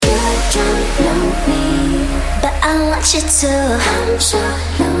I want you to. I'm so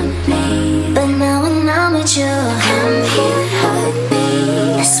lonely, but now when I'm with you, come here, hug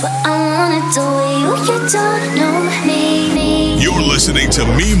me. That's what I wanna do with you. You don't know me. You're listening to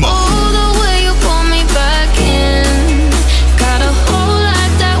MIMO. Oh, the way you pull me back in. Got a whole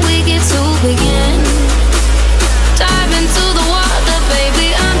lot that we get to begin. Dive into the water,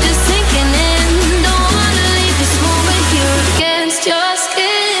 baby. I'm just sinking in. Don't wanna leave this moment here against your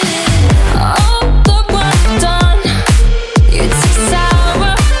skin. Oh, look what I've done. It's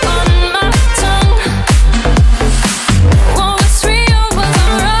sour on my tongue. Oh, it's real, but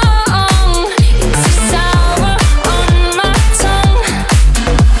I'm wrong. It's sour on my tongue.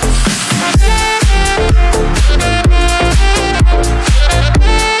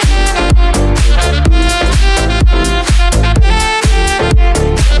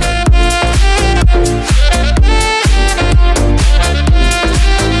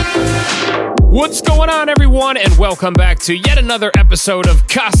 What's going on, everyone, and welcome back to yet another episode of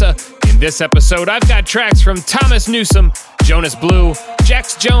Casa. In this episode, I've got tracks from Thomas Newson, Jonas Blue,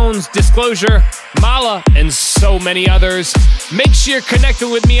 Jax Jones, Disclosure, Malaa, and so many others. Make sure you're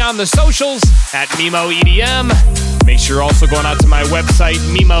connecting with me on the socials at MIMO EDM. Make sure you're also going out to my website,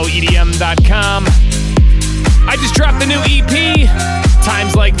 MIMOEDM.com. I just dropped a new EP,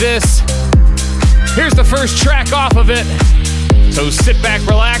 Times Like This. Here's the first track off of it. So sit back,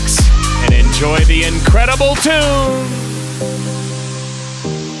 relax, and enjoy the incredible tune.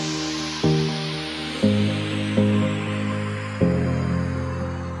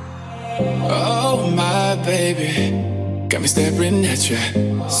 Oh, my baby, got me staring at you.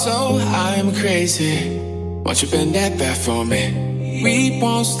 So I'm crazy. Won't you bend that back for me? We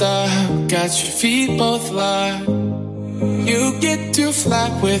won't stop. Got your feet both locked. You get to fly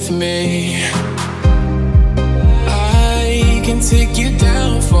with me. I can take you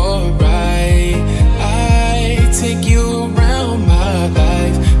down for a ride. I take you around my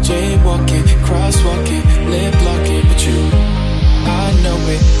life. Jaywalking, crosswalking, lip blocking, but you, I know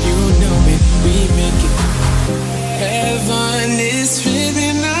it, you know it, we make it. Heaven is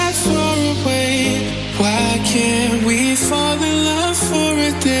really not far away. Why can't we fall in love for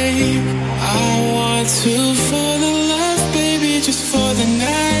a day? I want to fall in love, baby, just for the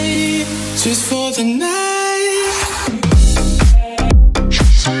night, just for the night.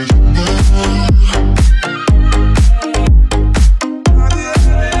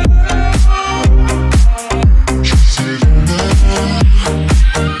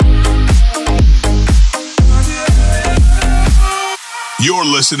 You're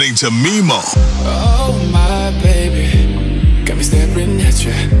listening to MIMO. Oh, my baby, got me staring at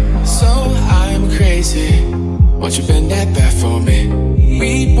you. So I'm crazy. Won't you bend that back for me?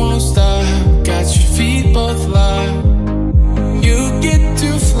 We won't stop. Got your feet both locked. You get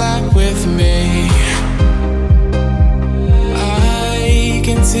to fly with me. I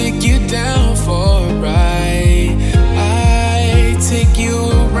can take you down for a ride. I take you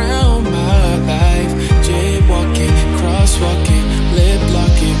around my life. Jaywalking, crosswalking, lip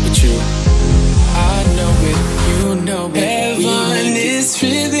blocking, but you, I know it, you know it. Heaven is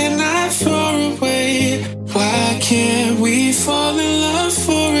really not far away. Why can't we fall in love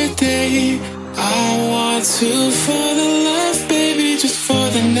for a day? I want to fall in love, baby, just for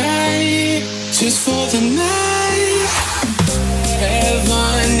the night, just for the night.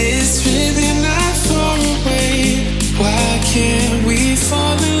 Heaven is really not far away. Why can't we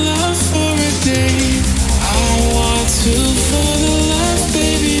fall in love for a day? I want to fall in love,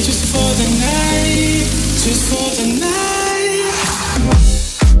 baby, just for the night, just for the night.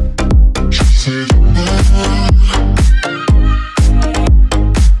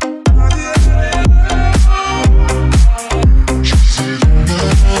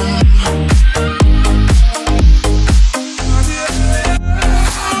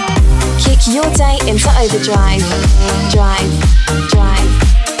 Kick your day into overdrive. Drive, drive,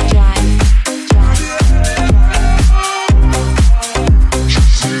 drive, drive.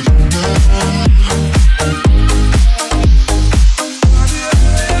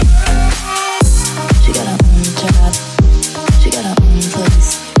 She got her own job. She got her own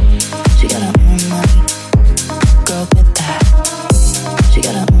place. She got her own money. Girl, get that. She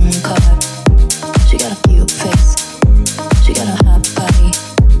got her own car. She got a cute face. She got a hot body.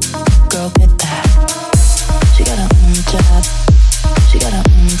 Girl, get that. She got her own job.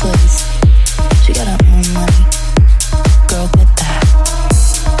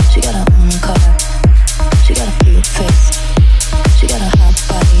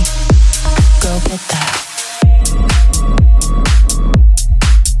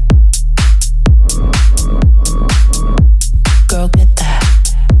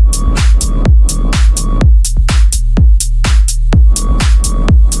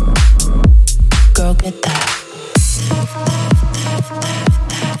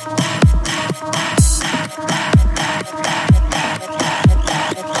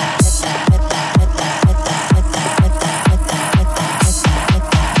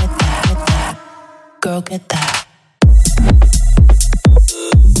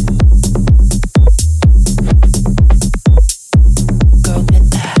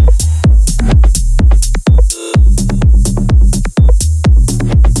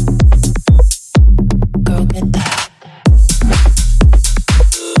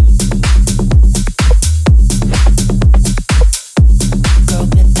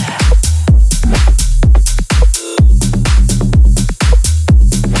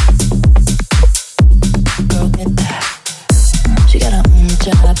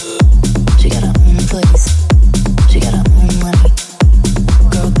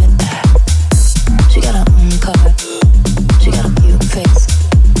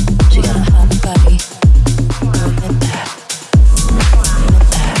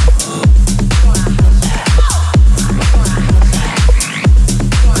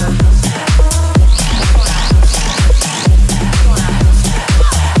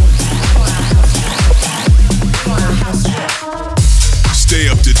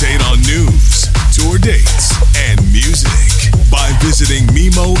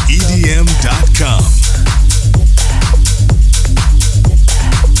 MIMOEDM.com.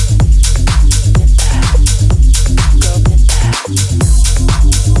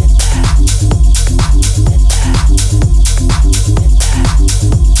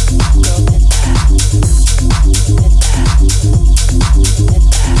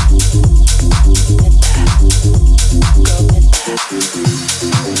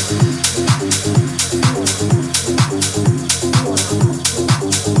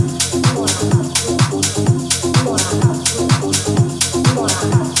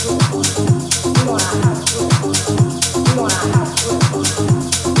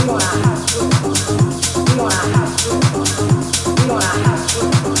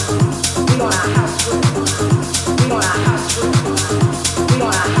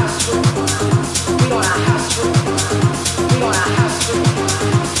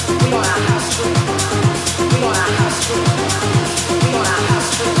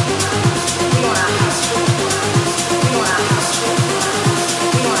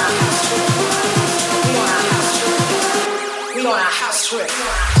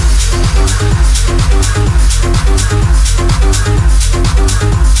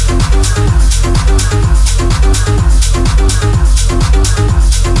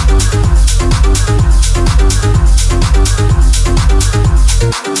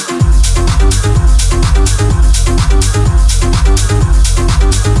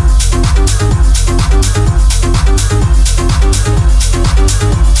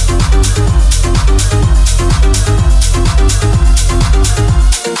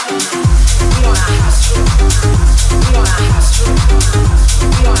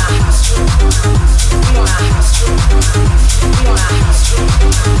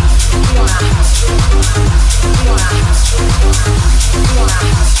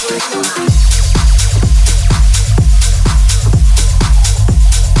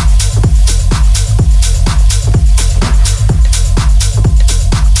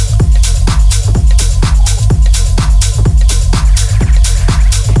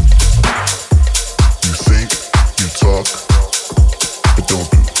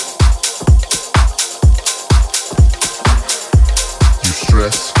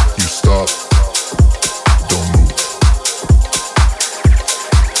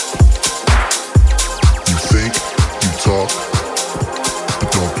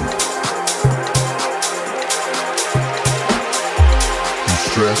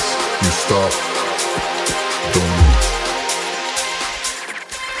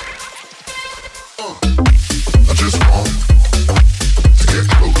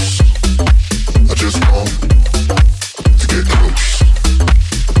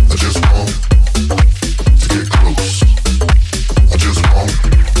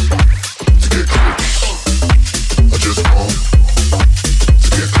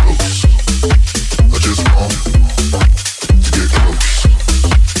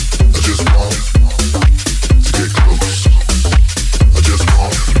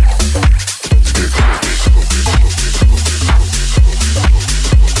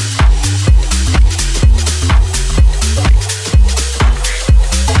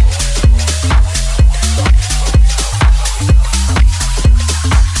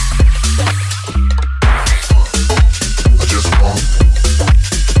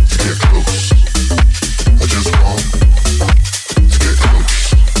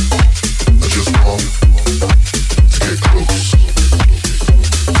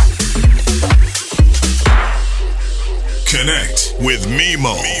 with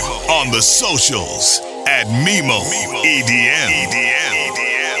MIMO on the socials at MIMO EDM.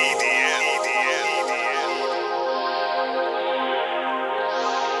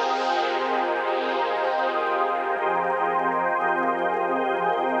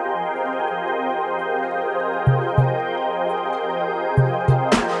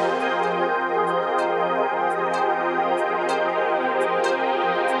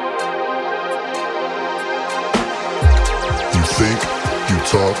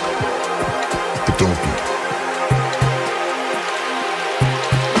 Talk, but don't do.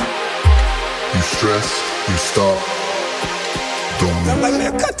 You stress, you stop, don't move. I'm like,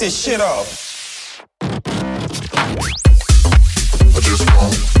 man, cut this shit off. I just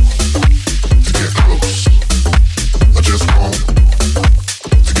want to get close. I just want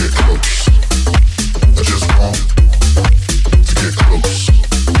to get close. I just want to get close. I just want to get close.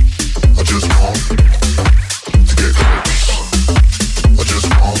 I just want to get close. I just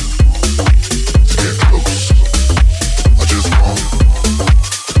want to get close.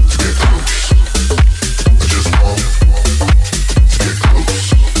 I just want to get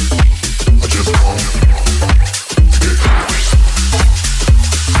close. I just want to get close.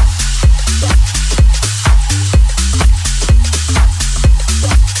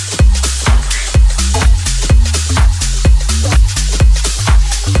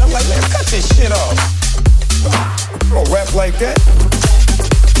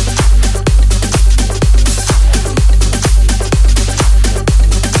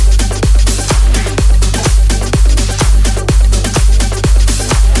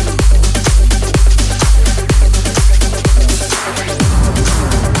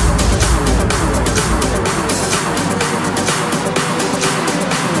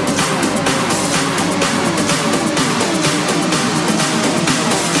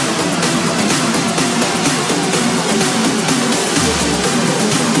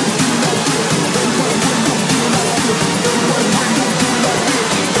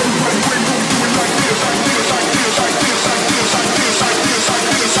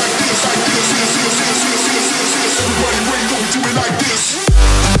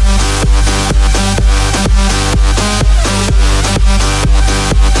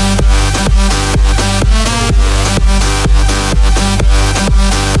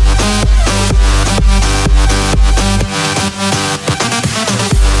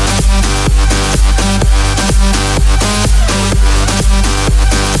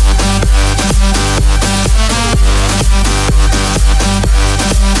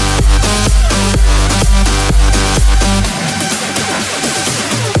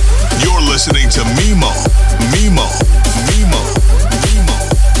 to MIMO, MIMO, MIMO, MIMO.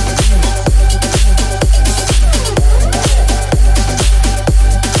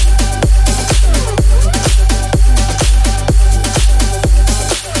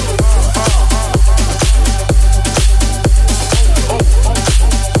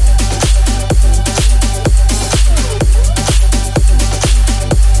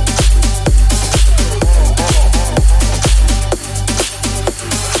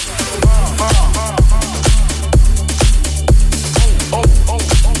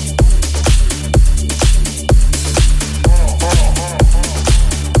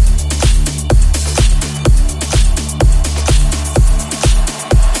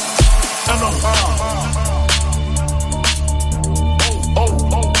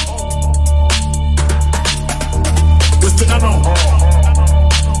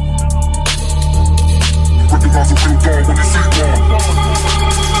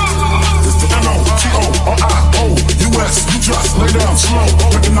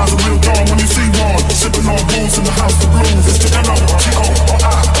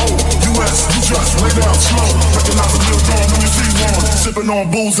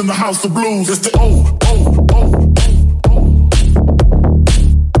 In the house of blues, it's the O.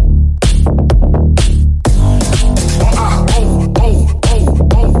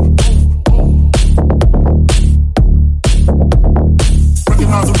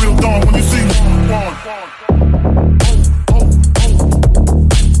 Recognize a real dawn when you see one.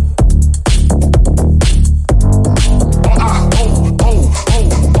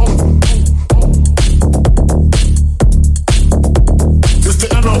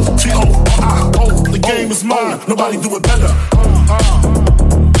 Nobody do it better.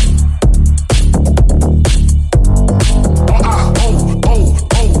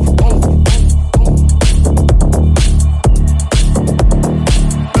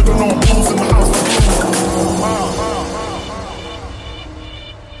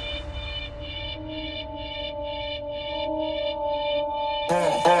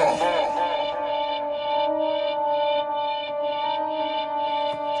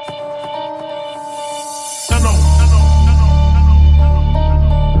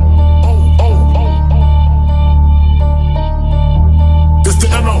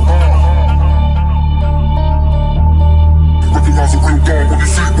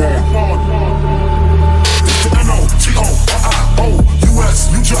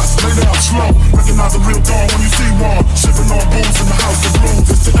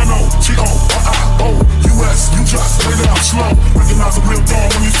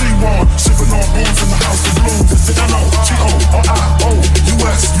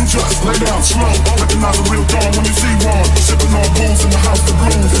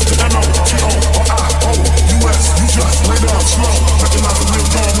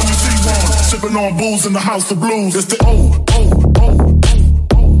 In the house of blues, it's the O.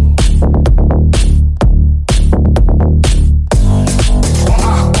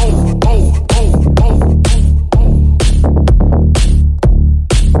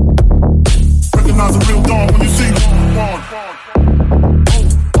 Recognize a real dawn when you see one.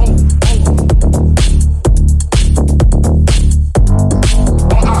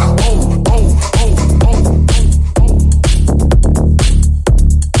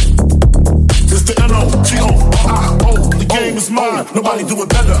 Nobody do it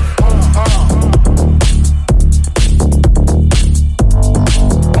better.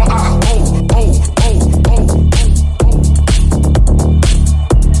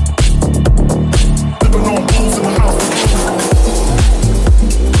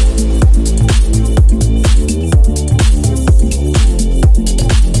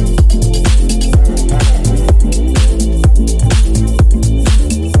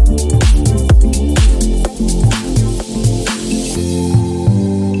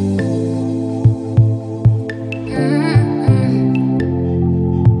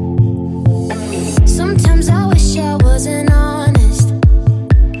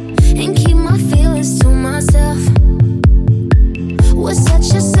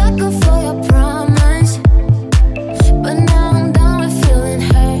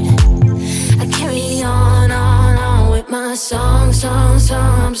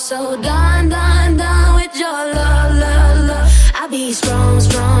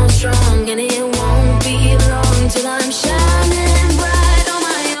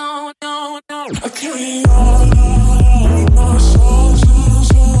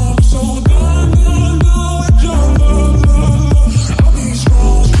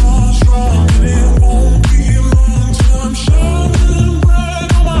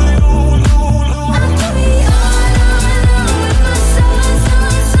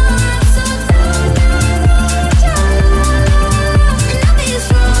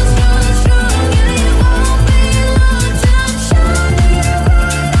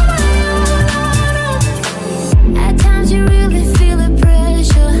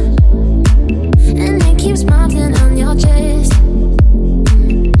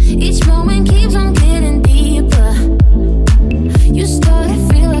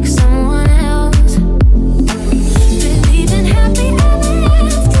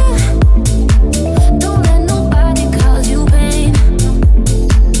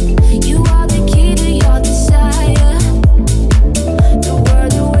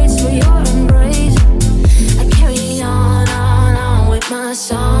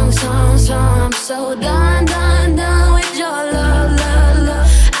 strong, strong, strong. I'm so done, done, done with your love, love, love.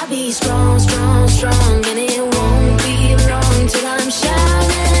 I'll be strong, strong, strong, and it won't be long till I'm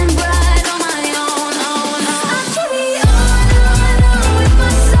shining bright on my own, own, own. I'll carry on with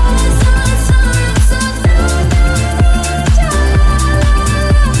my soul, soul, soul, soul, down, down, down.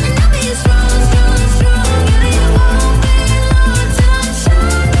 And I'll be strong, strong, strong, and it won't be long till I'm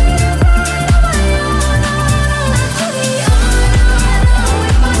shining bright on my own, own. I'll carry on with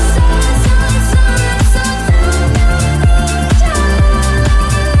my soul, soul, soul, soul, down, down, down. And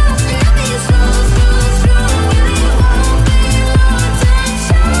I'll be strong, strong, strong, and it won't be long till I'm shining bright.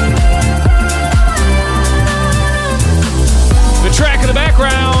 The track in the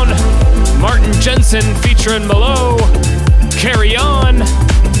background, Martin Jensen featuring Molow, Carry On.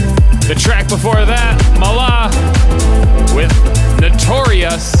 The track before that, Malaa with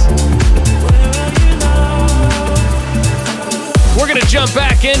Notorious. We're gonna jump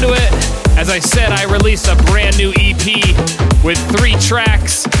back into it. As I said, I released a brand new EP with 3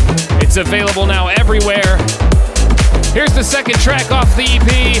 tracks. It's available now everywhere. Here's the second track off the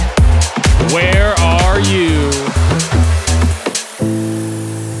EP, Where Are You?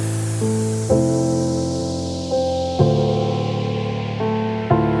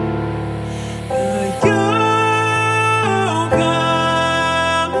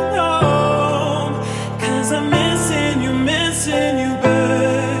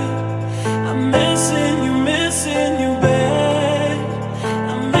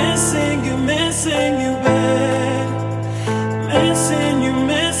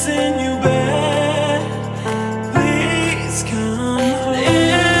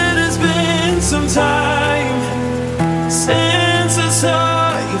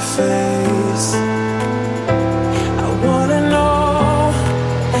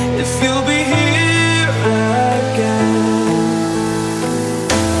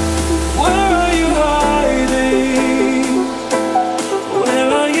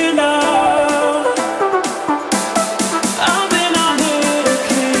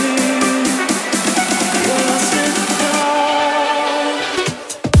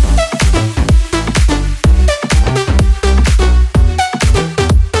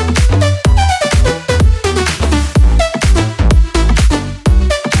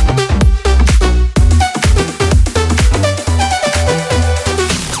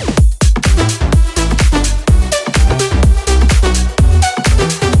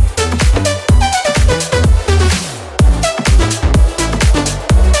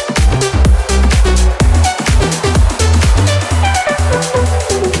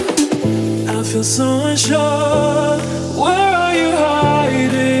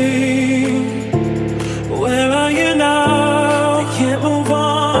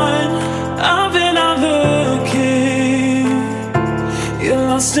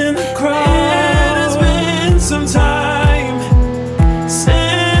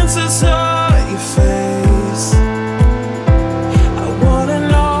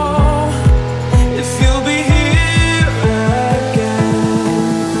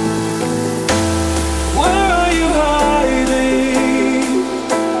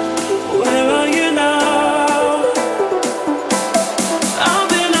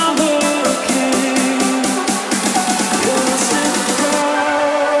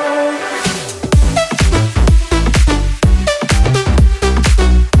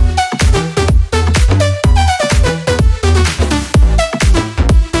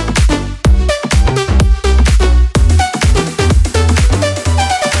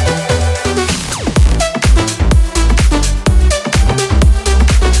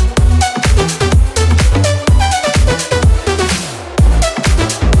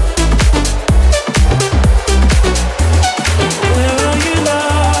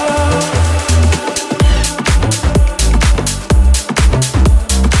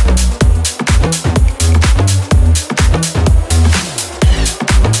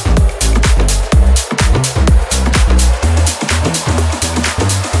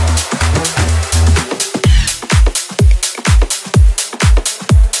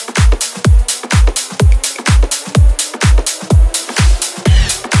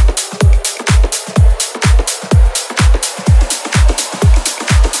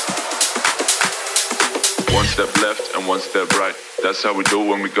 That's how we do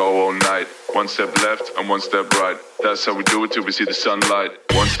when we go all night. One step left and one step right. That's how we do it till we see the sunlight.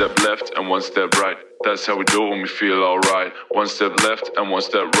 One step left and one step right. That's how we do it when we feel alright. One step left and one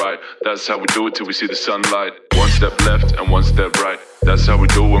step right. That's how we do it till we see the sunlight. One step left and one step right. That's how we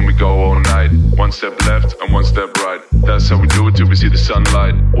do it when we go all night. One step left and one step right. That's how we do it till we see the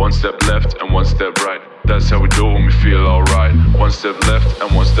sunlight. One step left and one step right. That's how we do it when we feel alright. One step left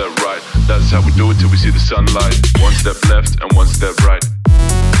and one step right. That's how we do it till we see the sunlight. One step left and one step right.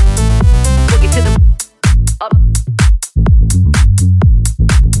 Boogie to the up.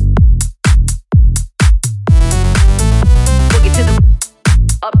 Boogie to the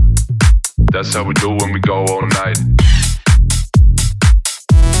up. That's how we do it when we go all night.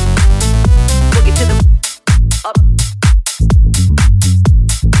 Boogie to the up.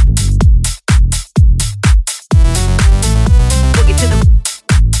 Boogie to the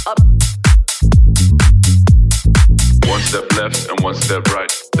up. One step left and one step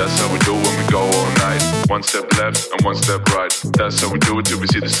right. That's how we do it when we go all night. One step left and one step right. That's how we do it till we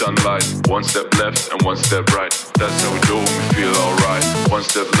see the sunlight. One step left and one step right. That's how we do it when we feel alright. One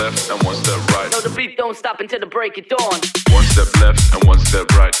step left and one step right. No, the beat don't stop until the break of dawn. One step left and one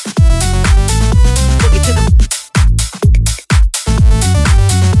step right. Boogie to the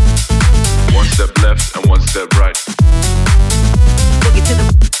One step left and one step right. boogie to the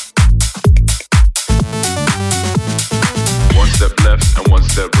One step left and one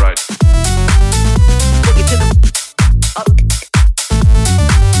step right. boogie to the up.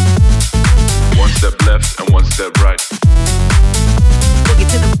 One step left and one step right. Boogie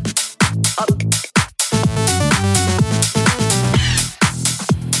to the up.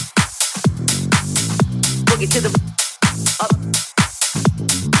 Boogie to the up.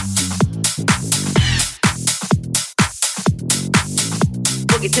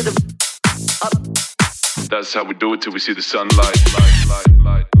 Boogie to the up. That's how we do it till we see the sunlight. Light, light,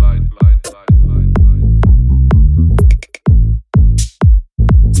 light, light, light, light, light,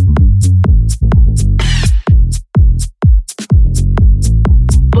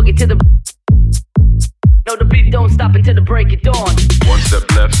 Boogie to the. No, the beat don't stop until the break of dawn. One step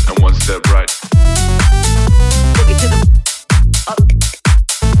left and one step right. Boogie to the up.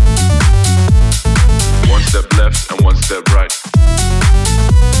 One step left and one step right.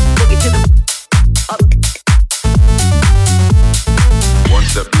 Boogie to the up. One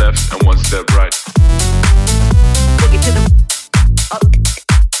step left and one step right. Boogie to the up.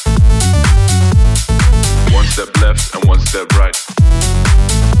 One step left and one step right.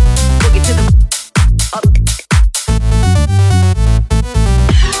 Boogie to the up.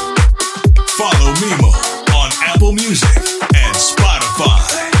 Follow MIMO on Apple Music and Spotify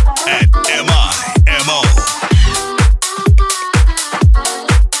at MIMO.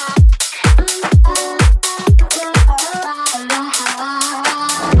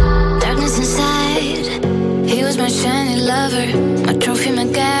 Darkness inside, he was my shiny lover, my trophy, my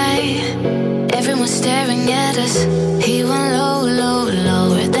guy. Everyone staring at us, he went low, low,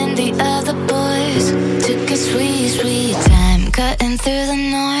 lower than the other boys. Took a sweet, sweet time, cutting through the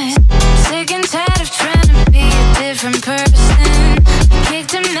noise. Sick and tired of trying to be a different person. I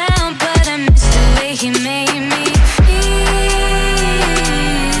kicked him out, but I missed the way he made me feel.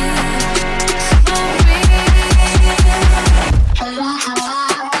 So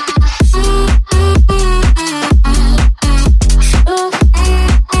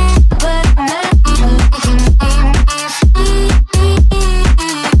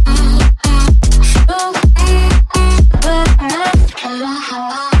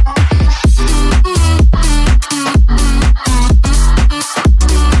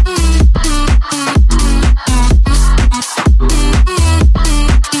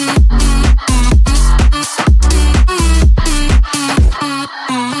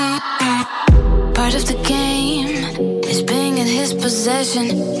part of the game is being in his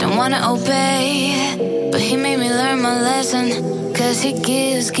possession. Don't wanna obey, but he made me learn my lesson. Cause he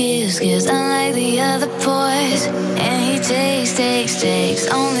gives, gives, gives, unlike the other boys. And he takes, takes, takes,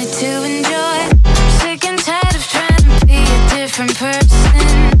 only to enjoy. I'm sick and tired of trying to be a different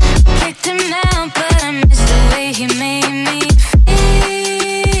person. Kicked him out, but I missed the way he made me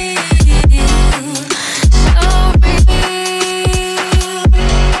feel. So real.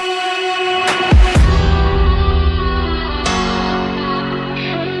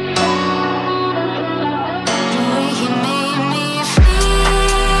 The way he made me feel.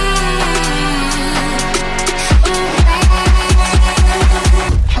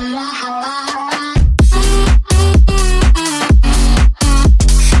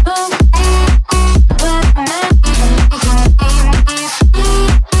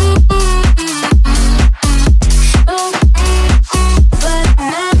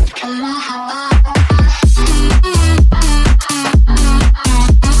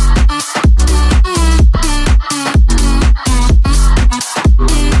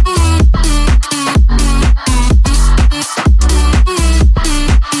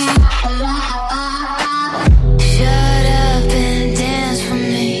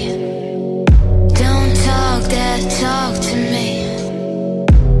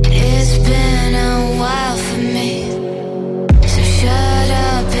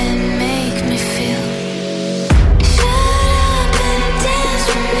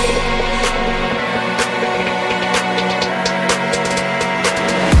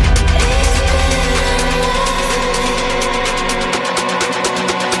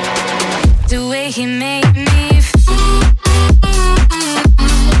 he made me feel.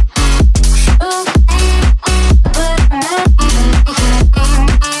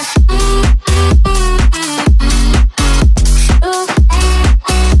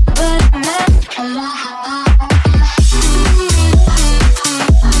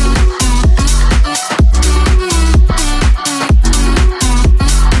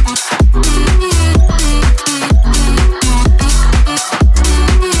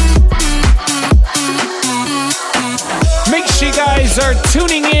 Are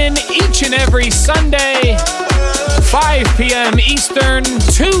tuning in each and every Sunday, 5 p.m. Eastern,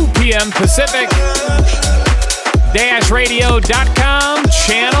 2 p.m. Pacific. DashRadio.com,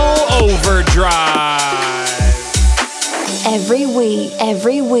 Channel Overdrive. Every week,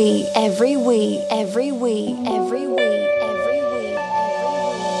 every week, every week, every week, every week, every week, every week.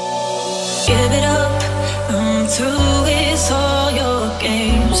 Give it up, I'm through with all your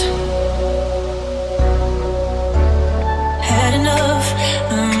games. Had enough,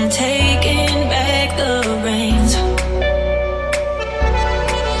 I'm taking back the reins.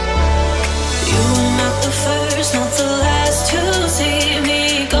 You were not the first, not the last to see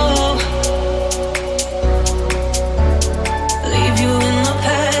me go. Leave you in the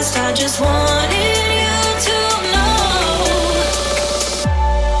past, I just wanted you to know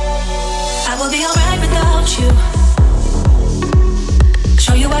I will be alright without you.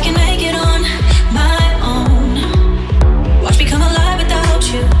 Show you I can make it on my own. Watch me come alive without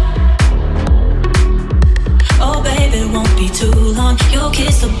you. Oh baby, it won't be too long. You'll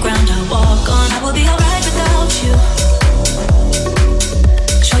kiss the ground I walk on. I will be alright without you.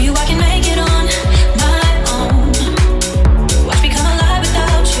 Show you I can make it on my own. Watch me come alive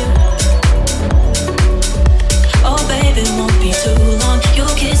without you. Oh baby, it won't be too long.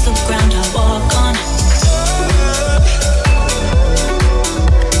 You'll kiss the ground I walk on.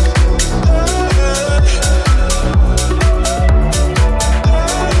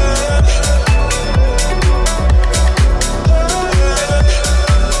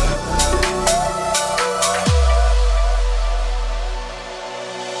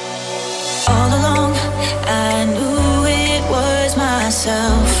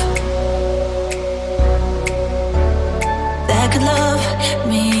 That could love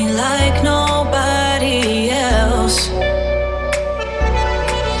me like nobody else.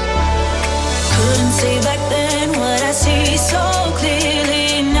 Couldn't see back then what I see so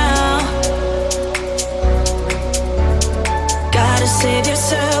clearly now. Gotta save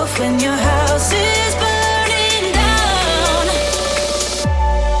yourself when your house is burning down.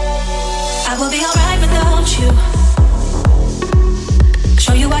 I will be alright without you.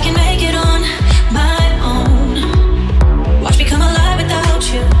 Show you I can make it on my own. Watch me come alive without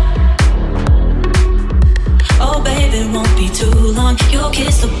you. Oh baby, it won't be too long. You'll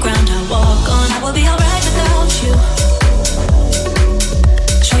kiss the ground I walk on. I will be alright without you.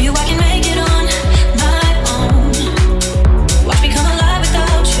 Show you I can make it on my own. Watch me come alive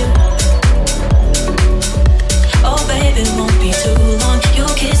without you. Oh baby, it won't be too long.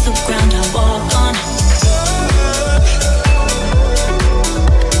 You'll kiss the ground I walk on.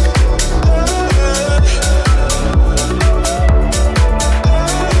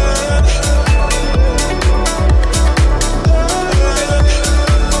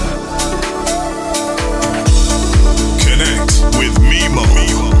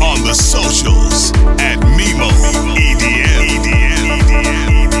 Socials at MIMO EDM.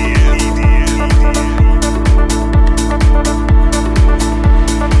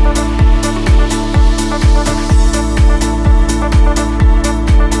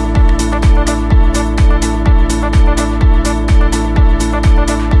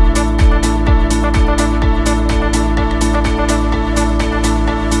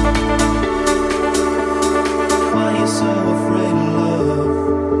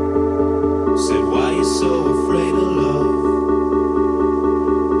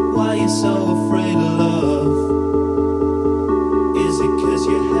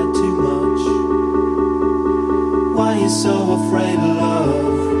 So afraid of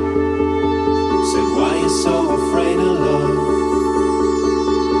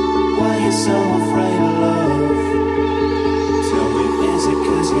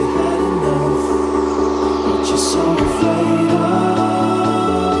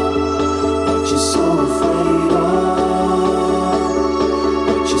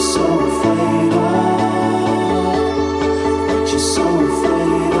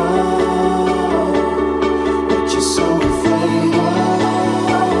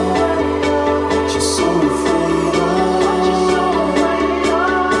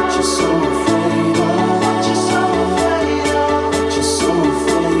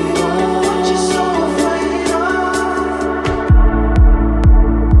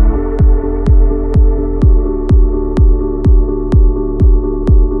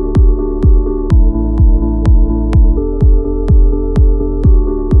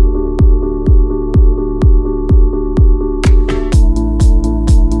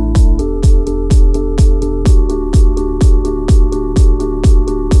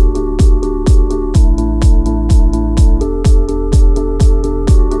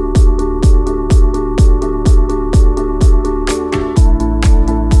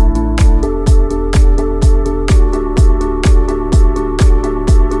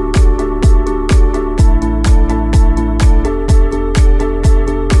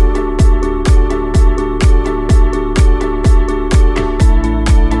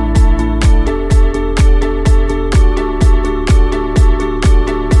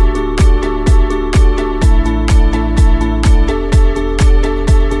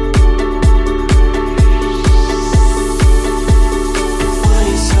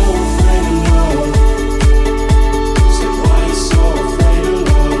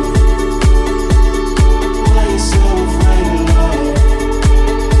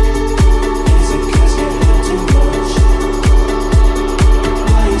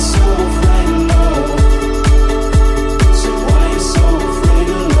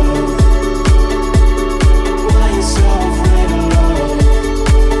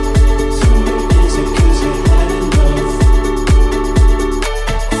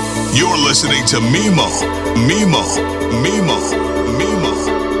listening to MIMO, MIMO, MIMO, MIMO,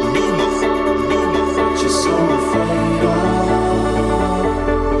 MIMO. What you so afraid of?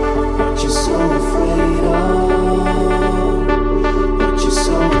 What you so afraid of? What you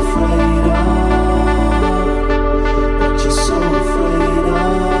so afraid of? What you so afraid of?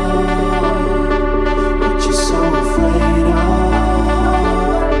 What you so afraid of?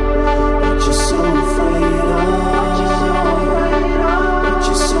 What you so afraid of? What you so afraid of? What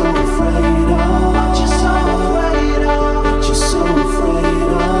you so afraid of? What you so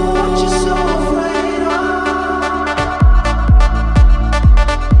afraid of? What you so afraid of?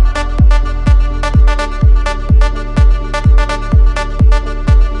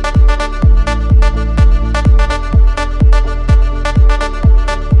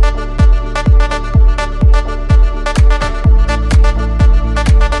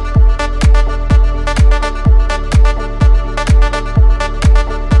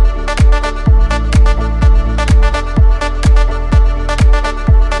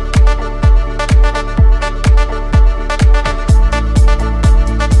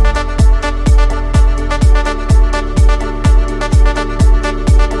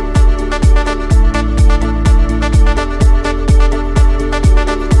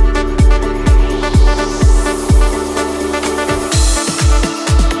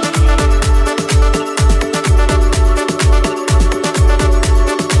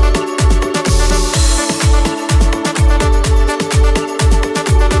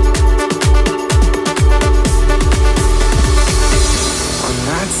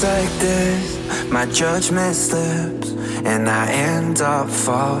 Judgment slips and I end up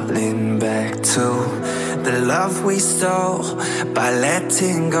falling back to the love we stole by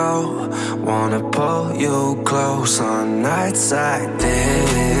letting go. Wanna pull you close on nights like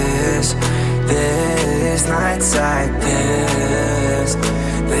this, nights like this,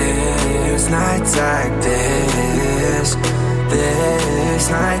 nights like this,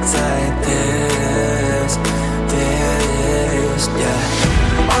 nights like this,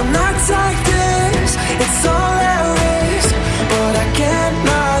 yeah. On nights like this, it's all at risk, but I can't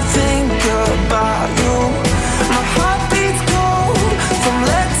not think about you. My heart beats cold from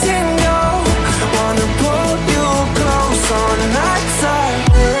letting go. Wanna pull you close on nights like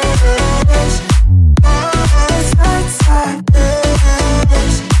this, nights like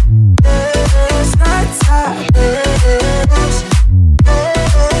this, nights like this,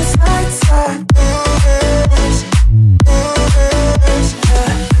 nights like this.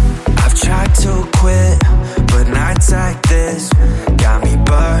 Tried to quit, but nights like this got me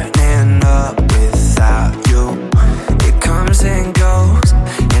burning up without you. It comes and goes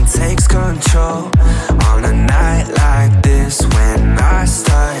and takes control on a night like this. When I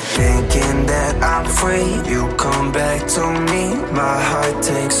start thinking that I'm free, you come back to me. My heart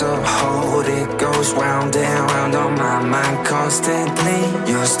takes a hold, it goes round and round on my mind constantly.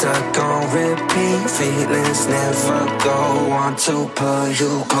 You're stuck on repeat, feelings never go. Want to pull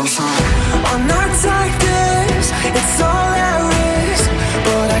you close on nights like this, it's all at risk,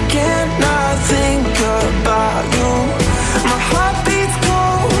 but I can't not think about you. My heart beats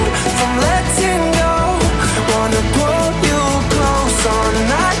cold from letting go. Wanna pull you close on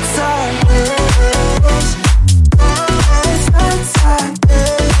nights like this, nights like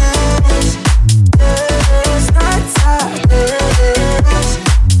this, nights like this,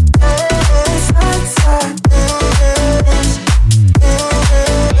 nights like this,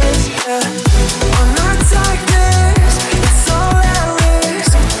 yeah. On nights like this, it's all at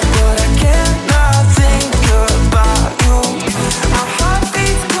risk, but I can't not think about you. My heart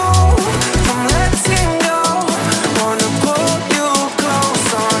beats cold from letting go. Wanna pull you close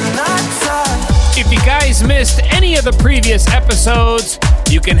on nights like. If you guys missed any of the previous episodes,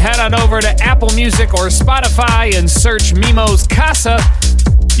 you can head on over to Apple Music or Spotify and search Mimo's Casa.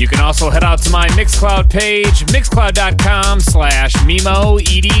 You can also head out to my Mixcloud page,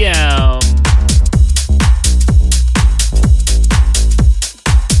 mixcloud.com/MimoEDM.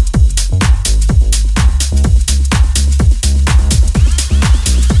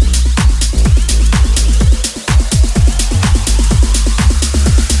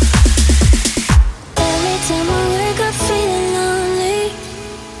 Every time I wake up feeling lonely,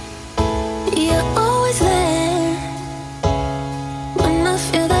 you're always there. When I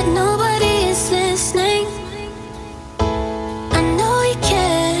feel that nobody is listening, I know you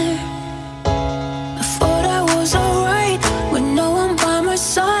care. I thought I was alright with no one by my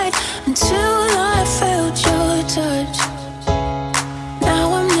side until I felt your touch.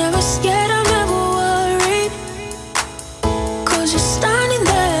 Now I'm never scared, I'm never worried, 'cause you're standing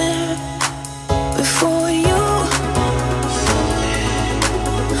there before you.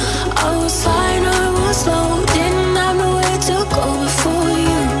 I was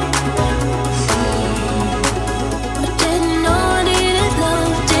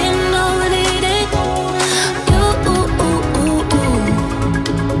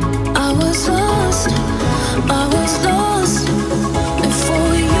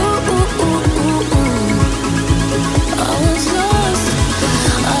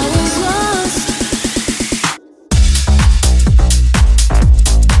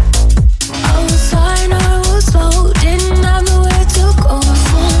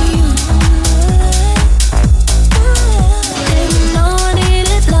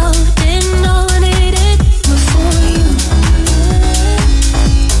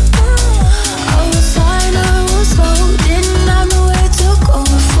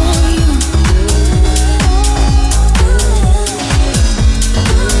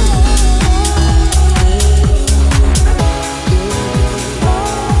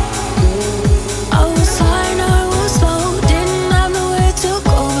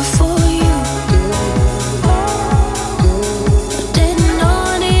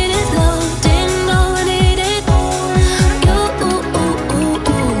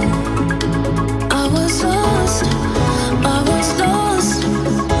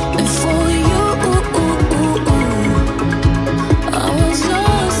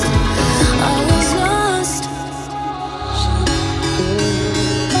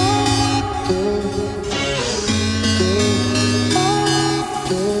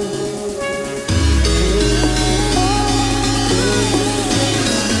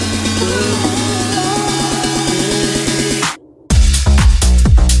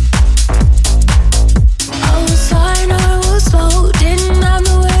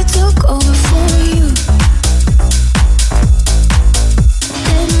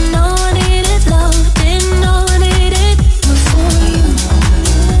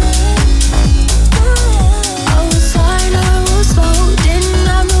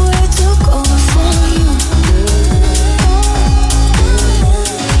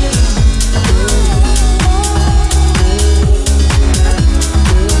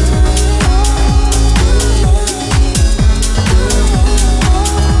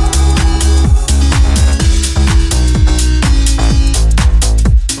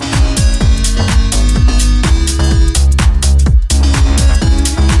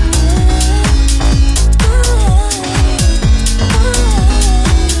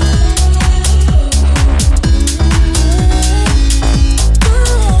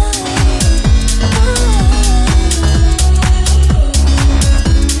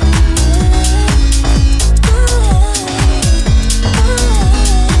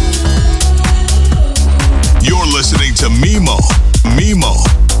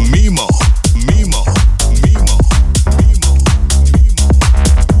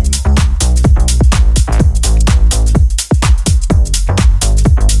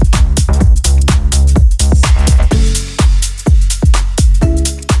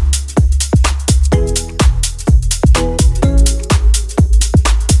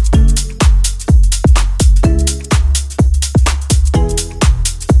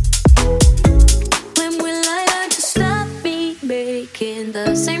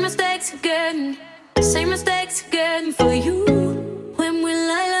mistakes again. Same mistakes again for you. When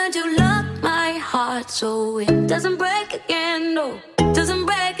will I learn to love my heart so it doesn't break again? No, doesn't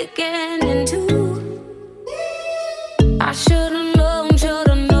break again in two. I should've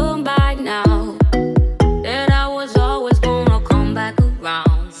known by now that I was always gonna come back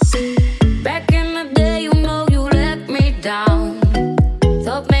around. Back in the day, you know you let me down.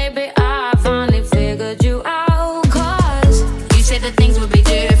 Thought maybe I finally figured you out. Cause you said that things would be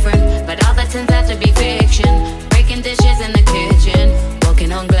different, but all that turns out to be fiction. Breaking dishes in the kitchen,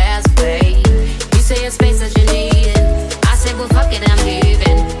 walking on glass, babe. You say a space that you need. I say, well, fuck it, I'm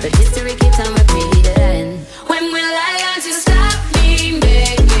leaving. But history keeps on repeating. When will I learn to stop me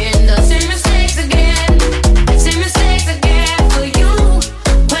making the same mistakes again? Same mistakes again for you.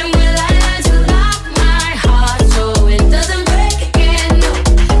 When will I learn to lock my heart so it doesn't break again? No,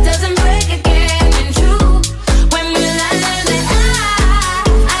 doesn't break again in true. When will I learn that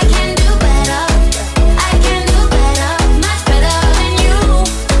I can do better? I can do better, much better than you.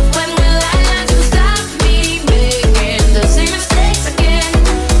 When will I learn to stop me making the same mistakes again?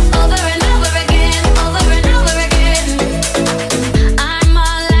 Over and over again, over and over again. I'm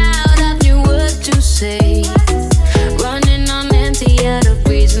all out of new words to say, running on empty out of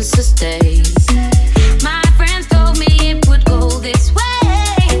reasons to stay. My friends told me it would go this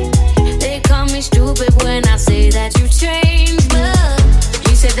way. They call me stupid when I say that you changed, but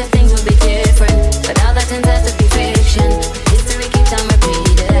you said that things would be different, but all that turns out to be fiction. History keeps on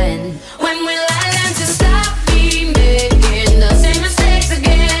repeating. When will I learn to stop me making the same mistakes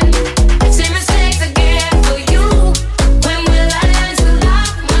again? Same mistakes again for you. When will I learn to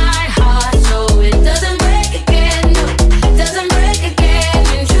lock my heart so it doesn't break again? No, doesn't break again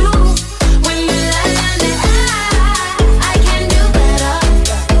in true. When will I learn that I can do better?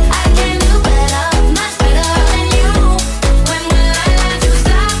 I can do better, much better than you. When will I learn to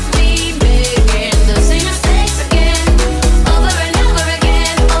stop me making the same mistakes again? Over and over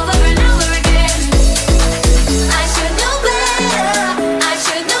again, over and over again. I should know better, I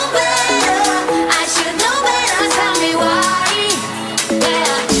should know better, I should know better, tell me why.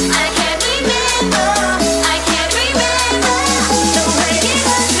 Yeah, I can't remember, I can't remember. The way it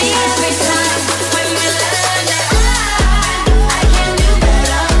hurts me every time. When will I learn that I can do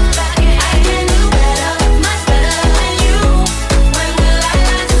better? I can do better, much better than you. When will I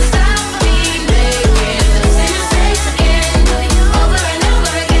learn to stop me making the same mistakes again? Over and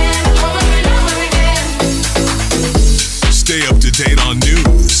over again, over and over again. Stay up to date on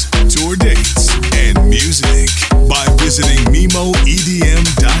news, tour dates, and music by visiting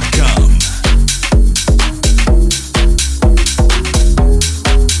MIMOEDM.com.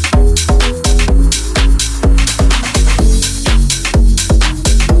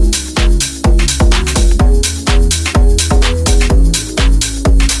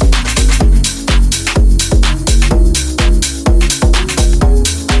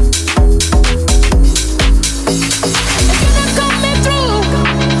 Coming through,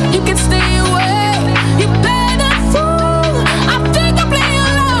 you can stay away. You play the fool. I think I play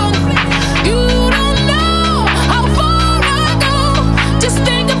along. You don't know how far I go. Just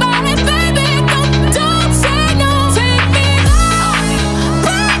think about it, baby. Don't say no. Take me out,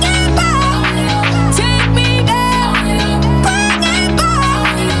 bring it back. Take me out, bring it back. Take me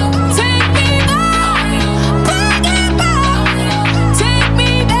out, bring it back. Take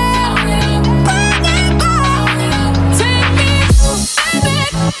me out, bring it back. Take me,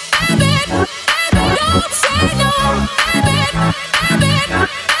 don't say no.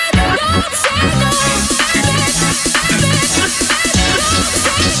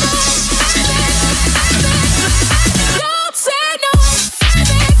 Don't say no. Don't say no.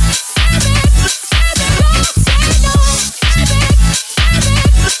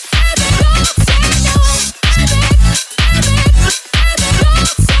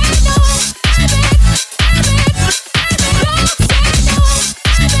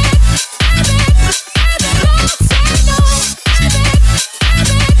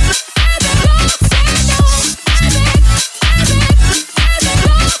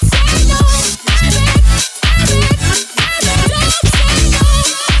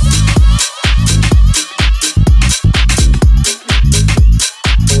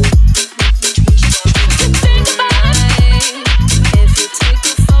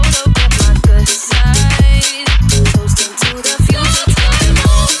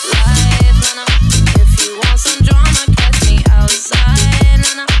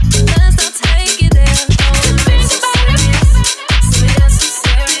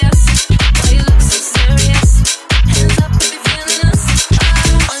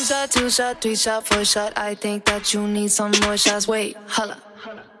 Shot, 3 shot, 4 shot. I think that you need some more shots. Wait, holla.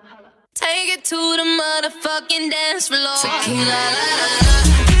 Take it to the motherfucking dance floor. Tequila, la,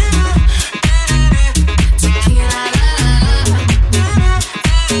 la,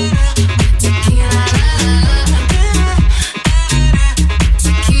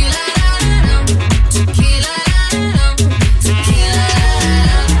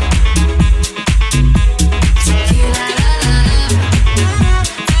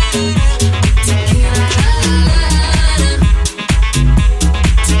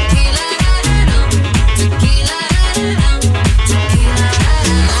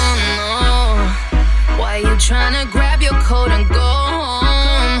 tryna grab your coat and go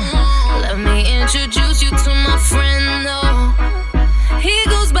home. Let me introduce you to my friend, though. He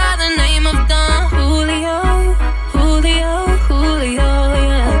goes by the name of Don Julio, Julio, Julio,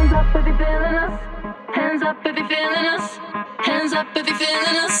 yeah. Hands up if you're feeling us. Hands up if you're feeling us. Hands up if you're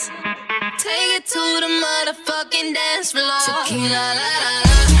feeling us. Take it to the motherfucking dance floor. Tequila, la, la,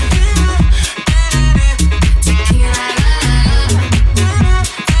 la. Tequila.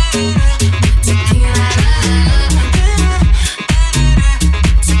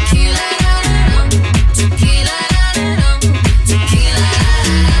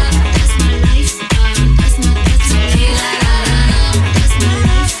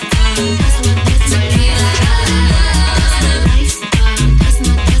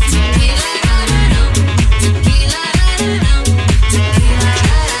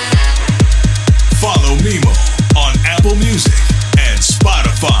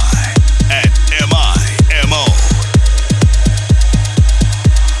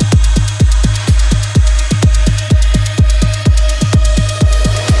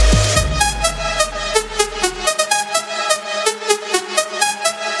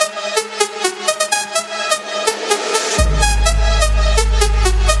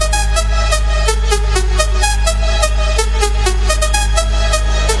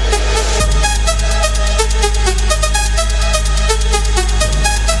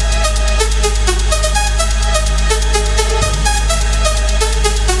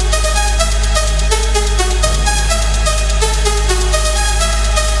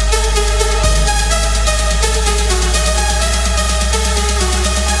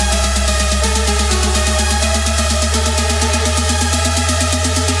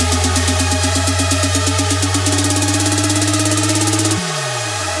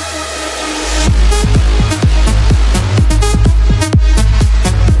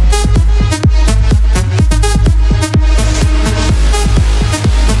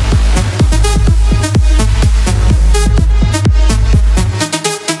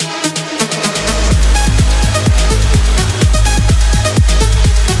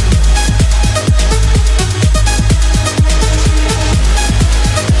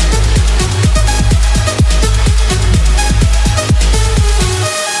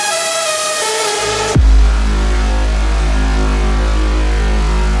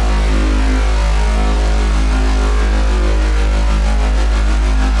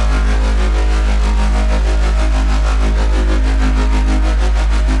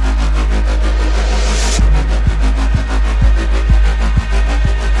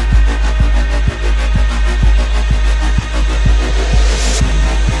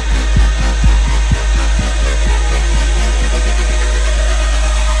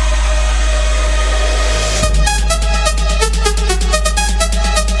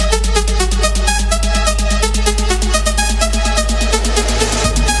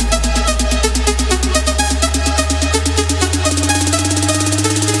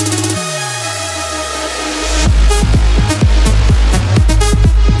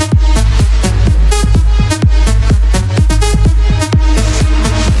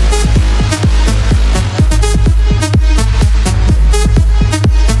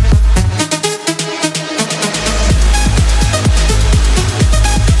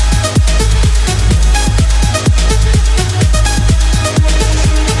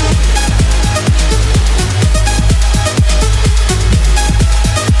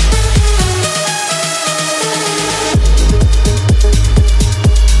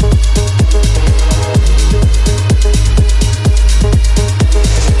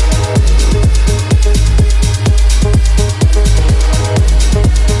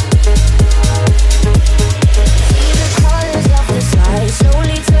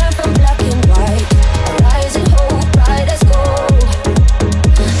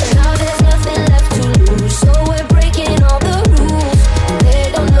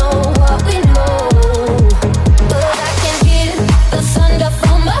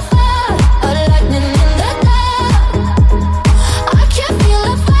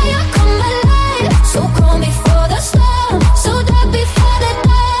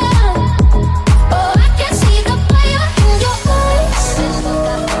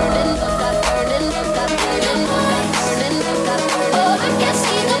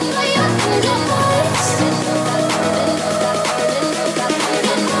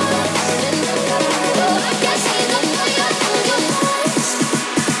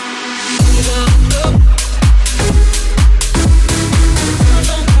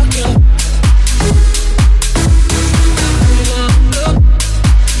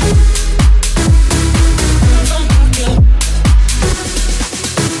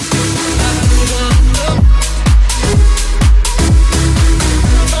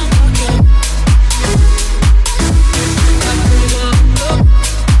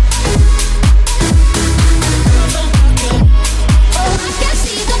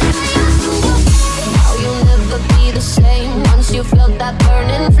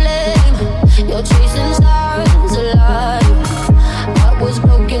 flame. You're chasing stars alive. What was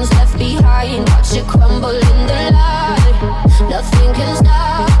broken's left behind. Watch it crumble in the light. Nothing can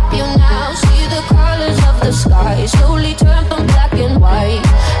stop you now. See the colors of the sky slowly turn from black and white.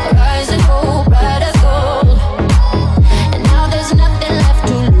 Rise and go bright as gold. And now there's nothing left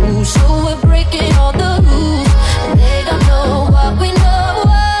to lose. So we're breaking all the rules. And they don't know what we know.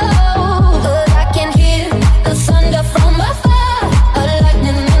 But I can hear the thunder from afar. A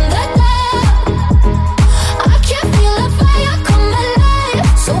lightning in the dark. I can feel the fire come alive.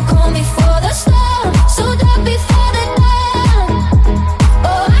 So calm before the storm. So dark before the dawn.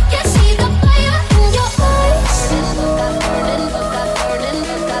 Oh, I can see the fire in your eyes. Burning, burning, burning,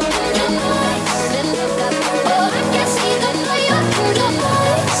 burning. Oh, I can see the fire in your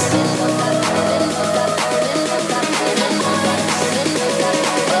eyes.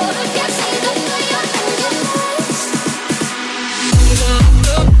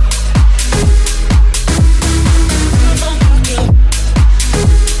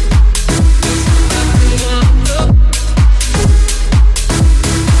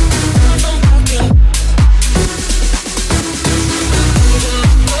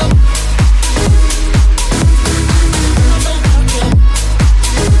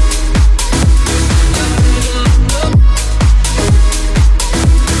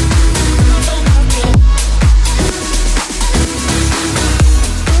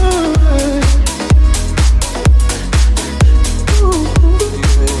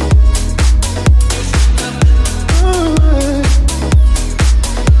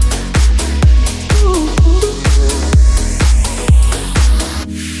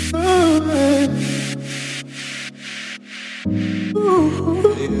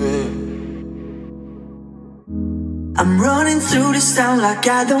 I'm running through this town like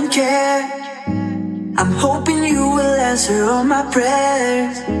I don't care. I'm hoping you will answer all my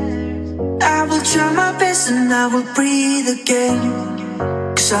prayers. I will try my best and I will breathe again.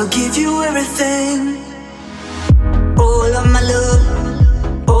 'Cause I'll give you everything. All of my love,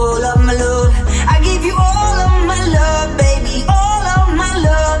 all of my love. I give you all of my love, baby. All of my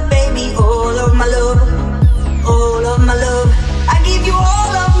love, baby. All of my love, all of my love. I give you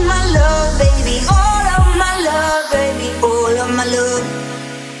all of my love, baby. All of my love, baby. All of my love,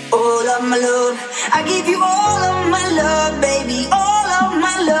 all of my love. I give you all of my love, baby. All of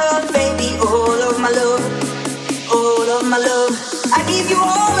my love, baby. All of my love, all of my love. I give you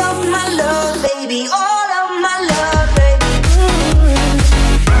all of my love, baby. All of my love, baby.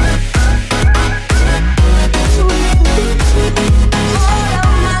 All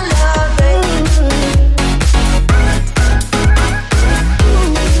of my love, baby.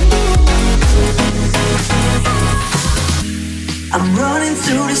 I'm running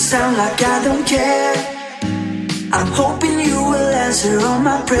through this town like I don't care. I'm hoping you will answer all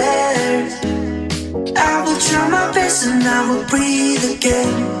my prayers. I will try my best and I will breathe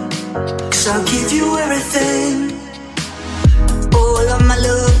again. 'Cause I'll give you everything. All of my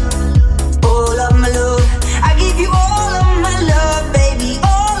love, all of my love. I give you all of my love, baby.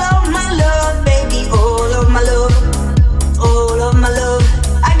 All of my love, baby. All of my love, all of my love.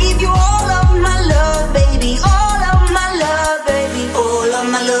 I give you all of my love, baby. All of my love, baby. All of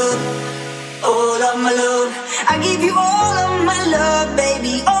my love, all of my love. I give you all of my love,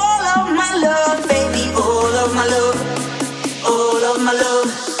 baby. All of my love, baby. All of my love, all of my love.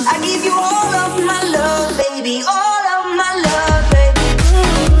 I give you all of my love, baby. All of my love, baby.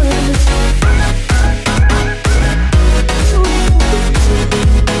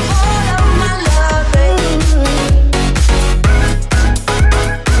 All of my love, baby.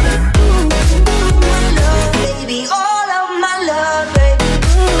 My love, baby. All of my love, baby.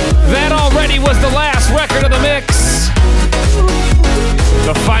 That already was the last record of the mix.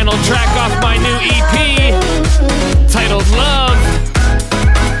 The final track off my new EP, titled Love.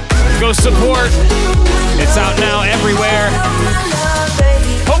 Go support. It's out now everywhere.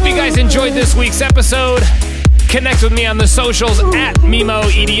 Hope you guys enjoyed this week's episode. Connect with me on the socials at MIMO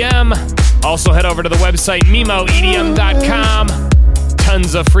EDM. Also head over to the website MIMOEDM.com.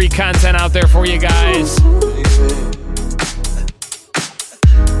 Tons of free content out there for you guys.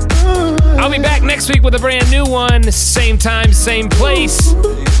 I'll be back next week with a brand new one. Same time, same place.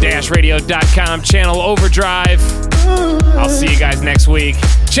 DashRadio.com, channel Overdrive. I'll see you guys next week.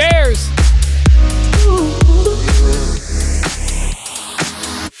 Cheers!